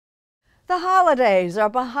The holidays are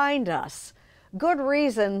behind us. Good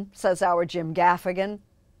reason, says our Jim Gaffigan,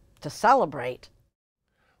 to celebrate.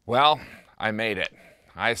 Well, I made it.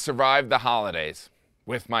 I survived the holidays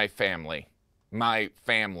with my family, my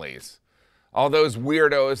families, all those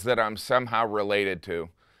weirdos that I'm somehow related to.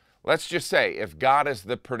 Let's just say, if God is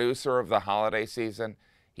the producer of the holiday season,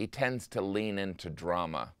 he tends to lean into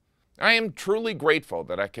drama. I am truly grateful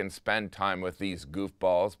that I can spend time with these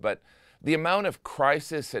goofballs, but the amount of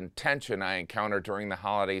crisis and tension I encounter during the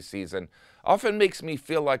holiday season often makes me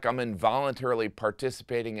feel like I'm involuntarily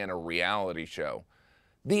participating in a reality show.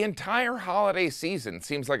 The entire holiday season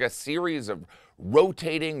seems like a series of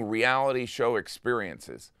rotating reality show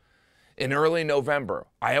experiences. In early November,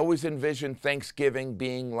 I always envision Thanksgiving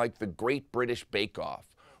being like the Great British Bake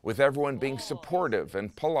Off, with everyone being supportive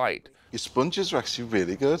and polite. Your sponges are actually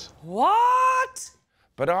really good. What?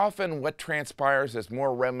 But often what transpires is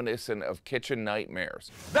more reminiscent of kitchen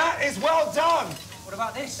nightmares. That is well done! What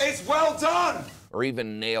about this? It's well done! Or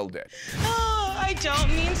even nailed it. Oh, I don't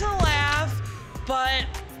mean to laugh, but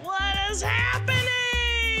what is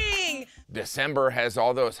happening? December has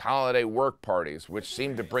all those holiday work parties, which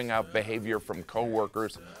seem to bring out behavior from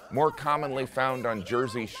coworkers more commonly found on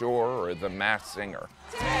Jersey Shore or The Masked Singer.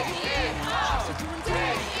 Take it off! Take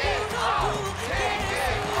it off! Take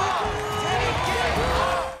it off! Take it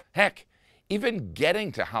off! Heck, even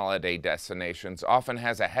getting to holiday destinations often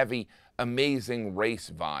has a heavy, amazing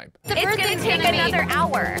race vibe. It's gonna take another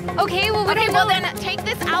hour. Okay, well, then take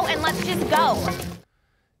this out and let's just go.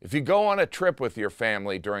 If you go on a trip with your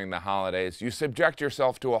family during the holidays, you subject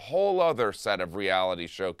yourself to a whole other set of reality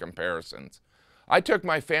show comparisons. I took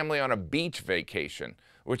my family on a beach vacation,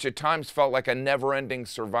 which at times felt like a never-ending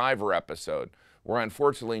Survivor episode, where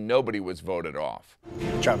unfortunately nobody was voted off.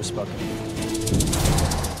 Travis spoken.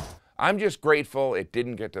 I'm just grateful it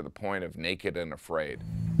didn't get to the point of naked and afraid.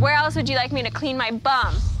 Where else would you like me to clean my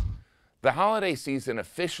bum? The holiday season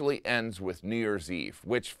officially ends with New Year's Eve,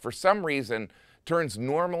 which for some reason turns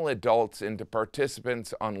normal adults into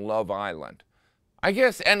participants on Love Island. I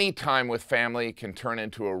guess any time with family can turn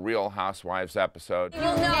into a Real Housewives episode.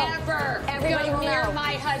 You'll know. Never. Everybody will know.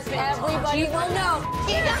 My husband. Everybody will know.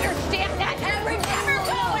 You understand that? Never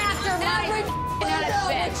go after my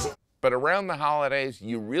husband. But around the holidays,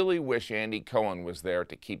 you really wish Andy Cohen was there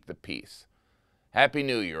to keep the peace. Happy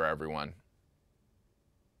New Year, everyone.